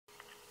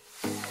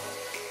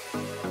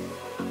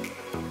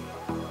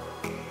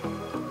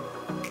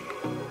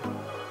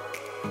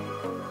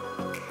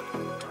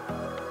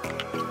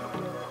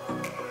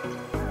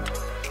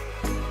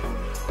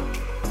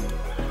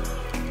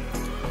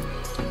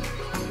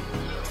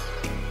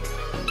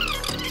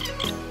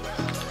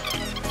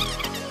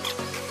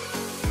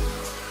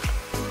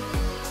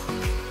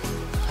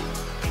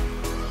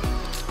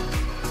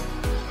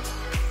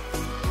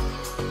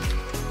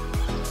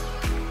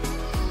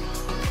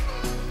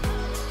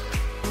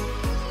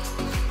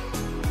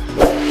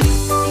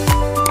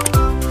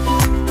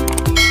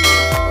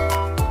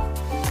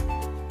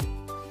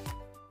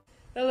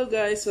Hello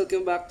guys!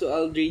 Welcome back to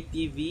Aldray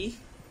TV.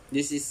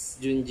 This is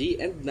Junji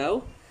and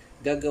now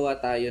gagawa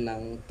tayo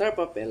ng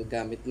Tarpapel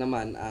gamit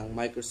naman ang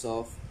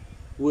Microsoft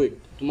Word.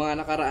 Sa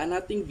mga nakaraan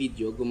nating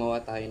video,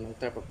 gumawa tayo ng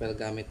Tarpapel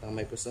gamit ang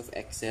Microsoft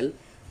Excel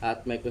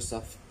at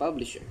Microsoft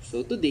Publisher.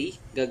 So today,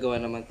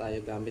 gagawa naman tayo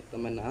gamit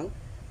naman ng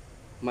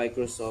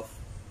Microsoft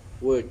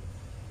Word.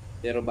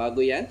 Pero bago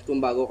yan, kung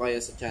bago kayo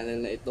sa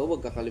channel na ito,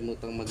 huwag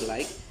kakalimutang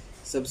mag-like,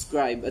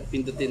 subscribe at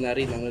pindutin na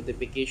rin ang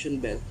notification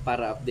bell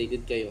para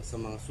updated kayo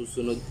sa mga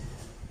susunod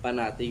pa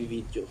nating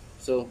video.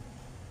 So,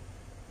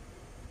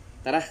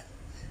 tara!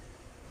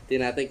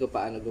 Tingnan natin kung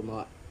paano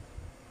gumawa.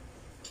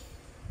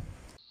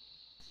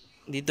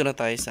 Dito na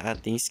tayo sa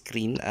ating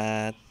screen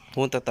at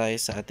punta tayo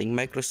sa ating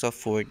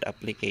Microsoft Word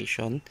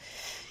application.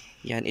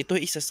 Yan, ito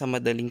isa sa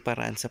madaling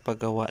paraan sa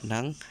paggawa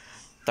ng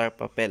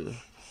Tarpapel.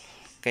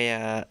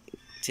 Kaya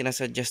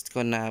sinasuggest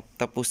ko na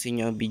tapusin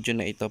nyo ang video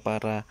na ito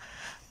para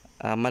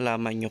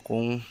malaman nyo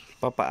kung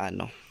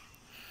papaano.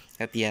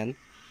 At yan,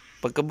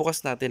 pagkabukas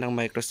natin ng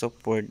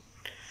Microsoft Word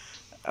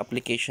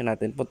application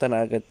natin, punta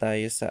na agad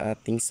tayo sa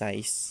ating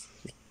size.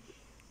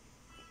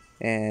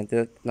 And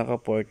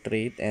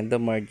naka-portrait and the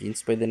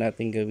margins, pwede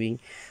natin gawing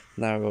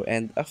narrow.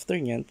 And after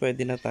nyan,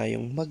 pwede na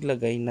tayong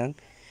maglagay ng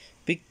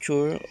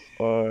picture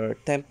or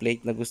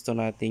template na gusto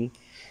nating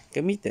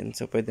gamitin.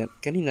 So,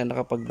 kanina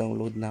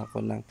nakapag-download na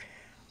ako ng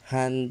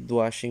hand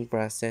washing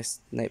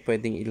process na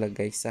pwedeng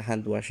ilagay sa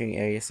hand washing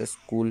area sa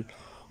school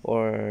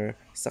or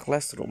sa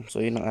classroom.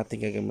 So yun ang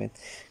ating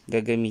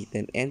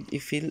gagamitin and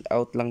i-fill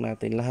out lang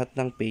natin lahat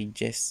ng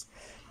pages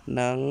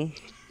ng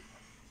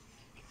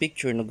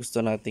picture na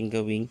gusto nating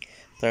gawing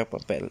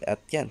Tarpapel.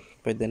 At yan,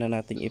 pwede na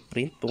nating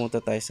i-print. Pumunta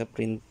tayo sa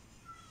print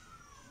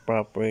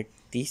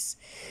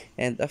properties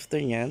and after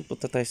nyan,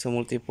 punta tayo sa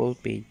multiple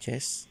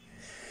pages.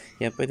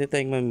 Yan, pwede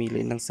tayong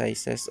mamili ng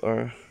sizes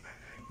or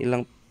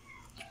ilang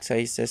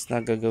sizes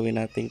na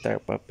gagawin nating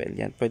Tarpapel.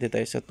 Yan, pwede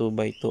tayo sa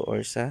 2x2 or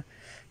sa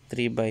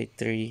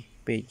 3x3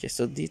 pages.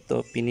 So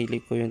dito,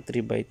 pinili ko yung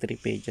 3x3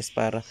 pages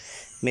para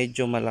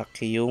medyo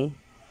malaki yung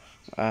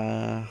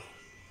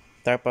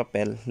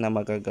Tarpapel na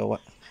magagawa.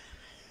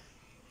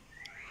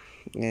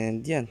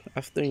 And yan,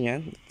 after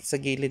nyan, sa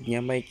gilid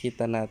niya,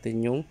 makikita natin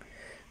yung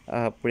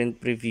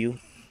print preview.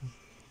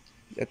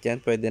 At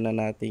yan, pwede na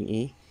nating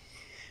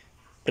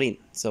i-print.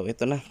 So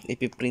ito na,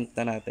 ipiprint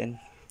na natin.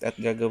 At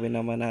gagawin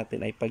naman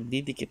natin ay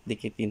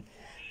pagdidikit-dikitin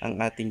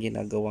ang ating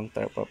ginagawang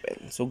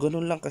Tarpapel. So,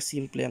 ganun lang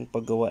kasimple ang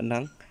paggawa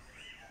ng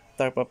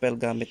Tarpapel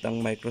gamit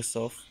ang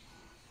Microsoft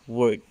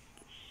Word.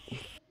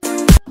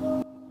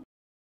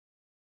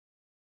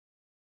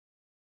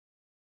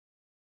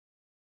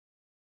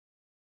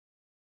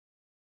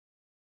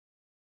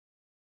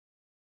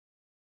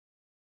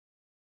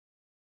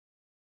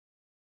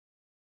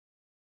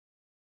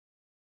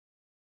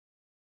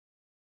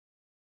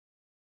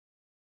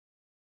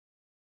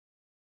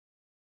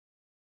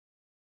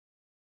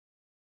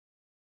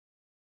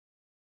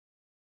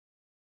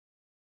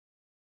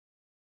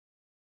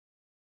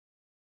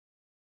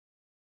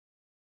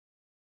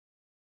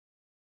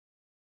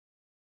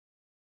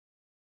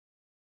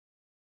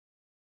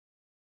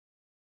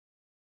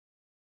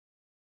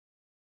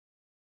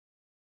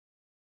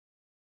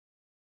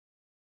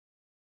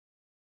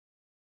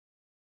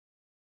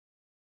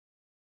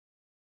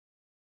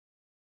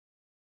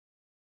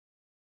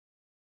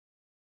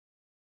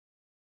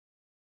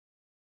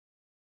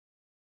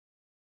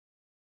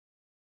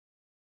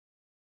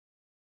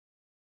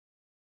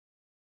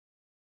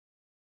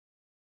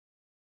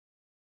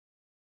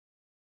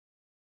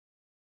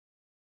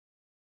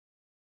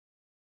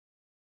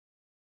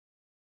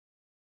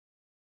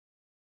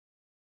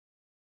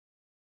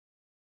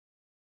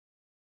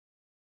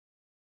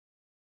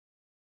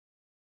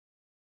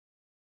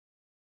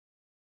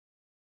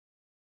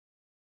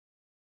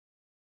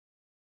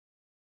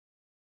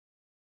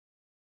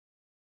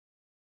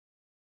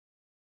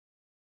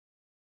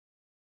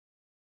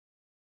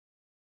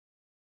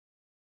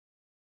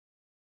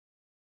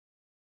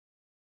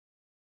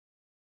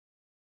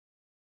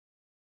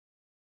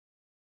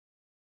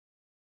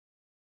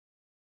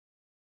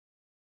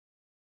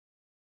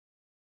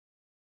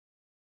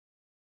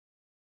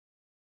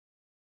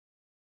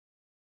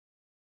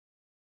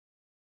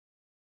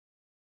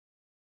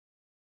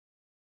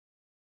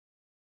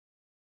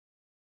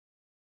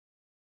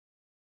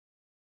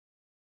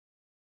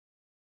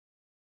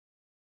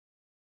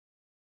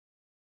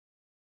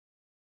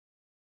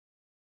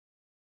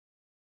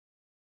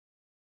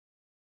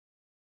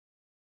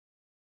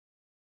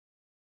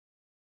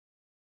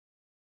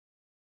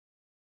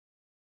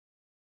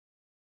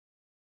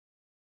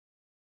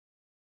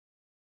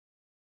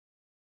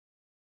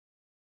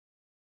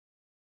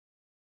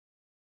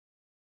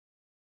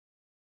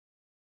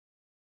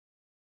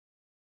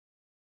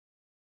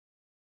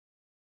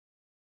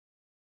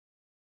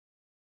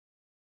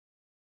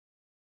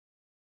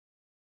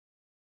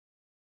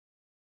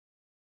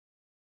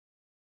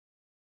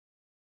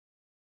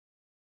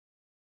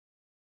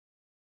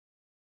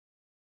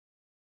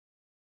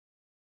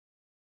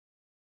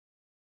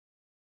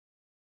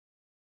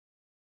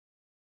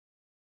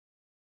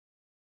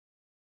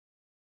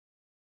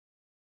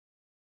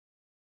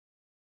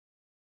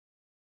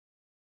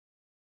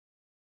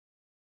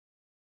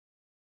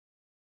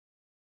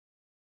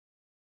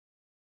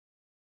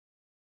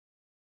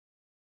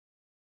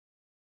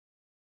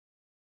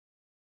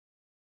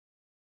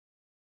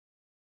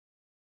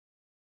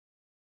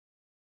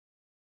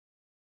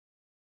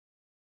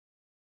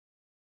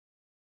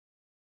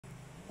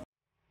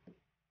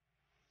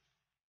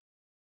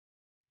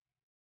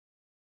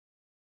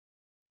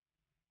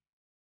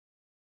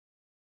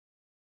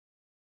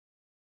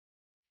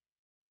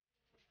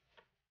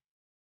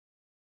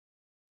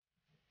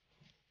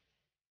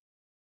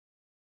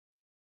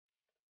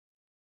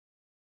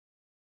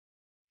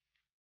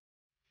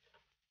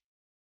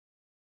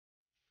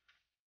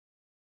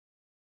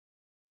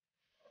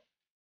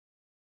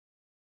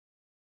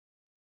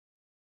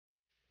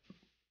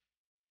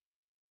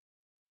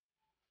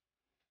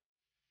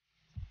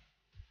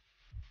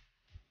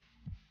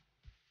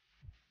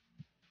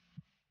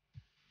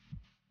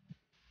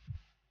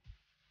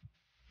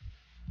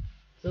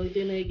 So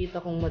ito yung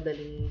nakikita kong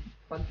madaling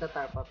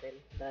pagtatarpapel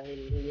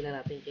dahil hindi na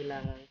natin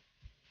kailangan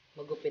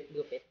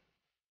magupit-gupit.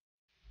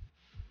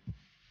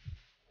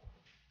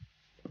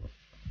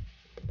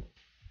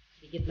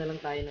 Dikit na lang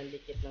tayo ng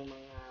dikit ng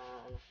mga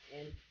ano,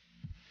 and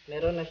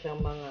meron na siyang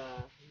mga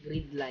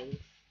grid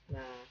lines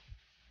na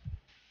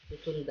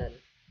susundan.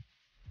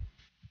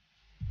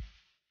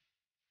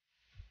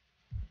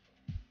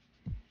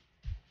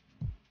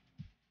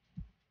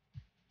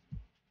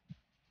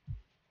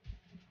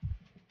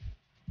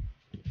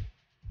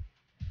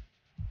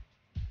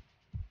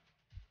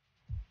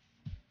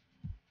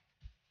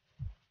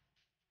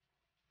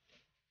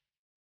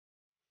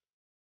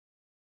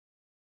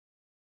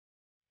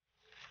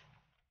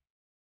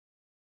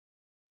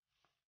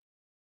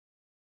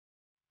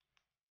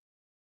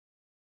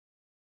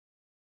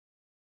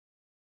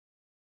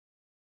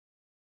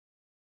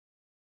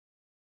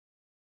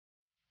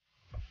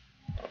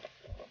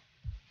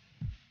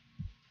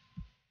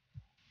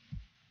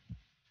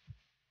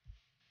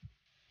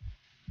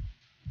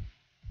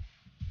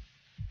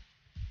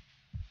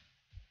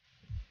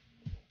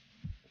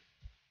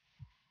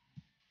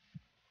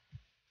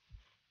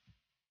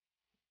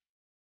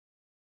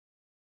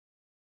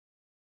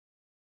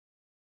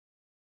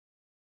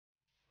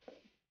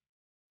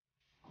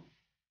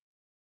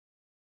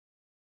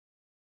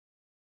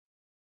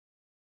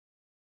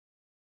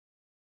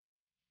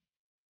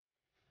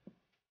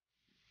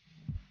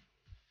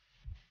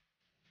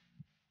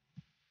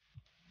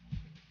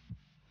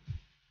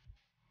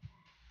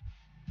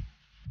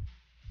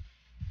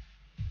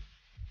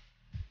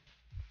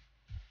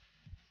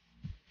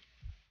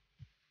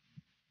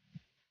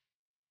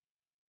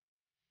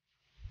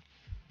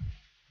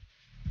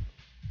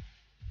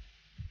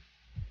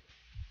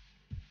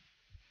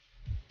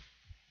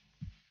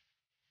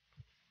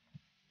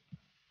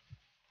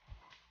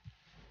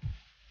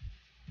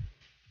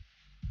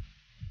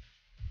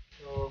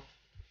 So,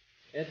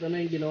 eto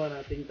na yung ginawa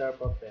nating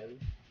tarpapel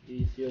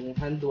is yung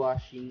hand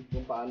washing,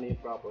 kung paano yung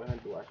proper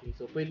hand washing.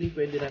 So, pwede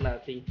na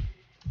nating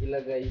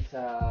ilagay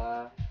sa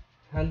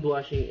hand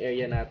washing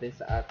area natin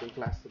sa ating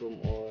classroom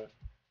or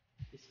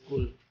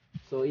school.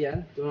 So,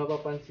 yan, kung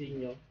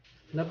mapapansin nyo,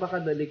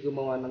 napakadali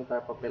gumawa ng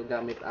tarpapel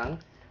gamit ang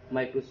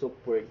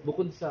Microsoft Word.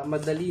 Bukod sa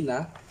madali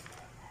na,